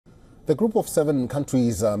The group of 7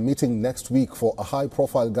 countries are meeting next week for a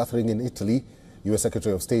high-profile gathering in Italy. U.S.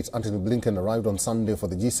 Secretary of State Antony Blinken arrived on Sunday for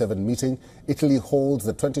the G7 meeting. Italy holds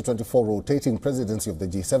the 2024 rotating presidency of the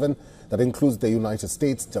G7 that includes the United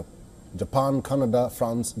States, Japan, Canada,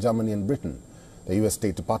 France, Germany and Britain. The U.S.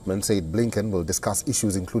 State Department said Blinken will discuss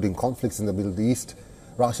issues including conflicts in the Middle East,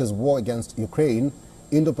 Russia's war against Ukraine,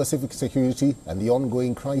 Indo-Pacific security and the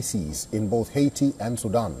ongoing crises in both Haiti and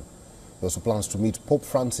Sudan. He also plans to meet Pope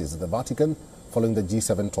Francis at the Vatican following the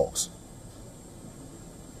G7 talks.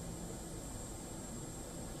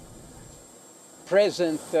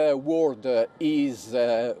 Present world is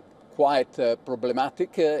quite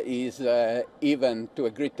problematic, is even to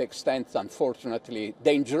a great extent, unfortunately,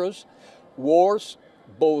 dangerous. Wars,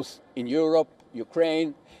 both in Europe,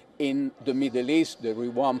 Ukraine, in the Middle East, the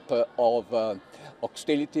revamp of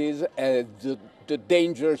hostilities, the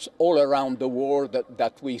dangers all around the world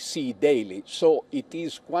that we see daily. So it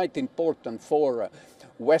is quite important for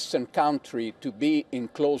Western countries to be in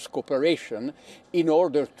close cooperation in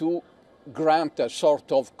order to grant a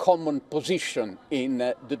sort of common position in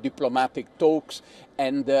the diplomatic talks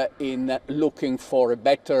and in looking for a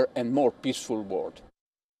better and more peaceful world.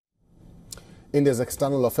 India's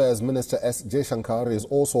External Affairs Minister S. Jaishankar is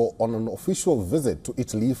also on an official visit to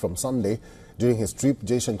Italy from Sunday. During his trip,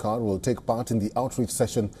 Jaishankar will take part in the outreach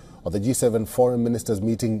session of the G7 Foreign Ministers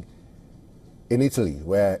meeting in Italy,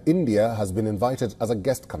 where India has been invited as a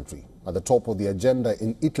guest country. At the top of the agenda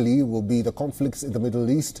in Italy will be the conflicts in the Middle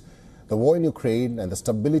East, the war in Ukraine and the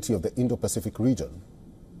stability of the Indo-Pacific region.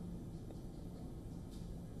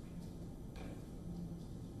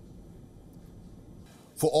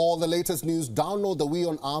 For all the latest news, download the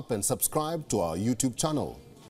WION app and subscribe to our YouTube channel.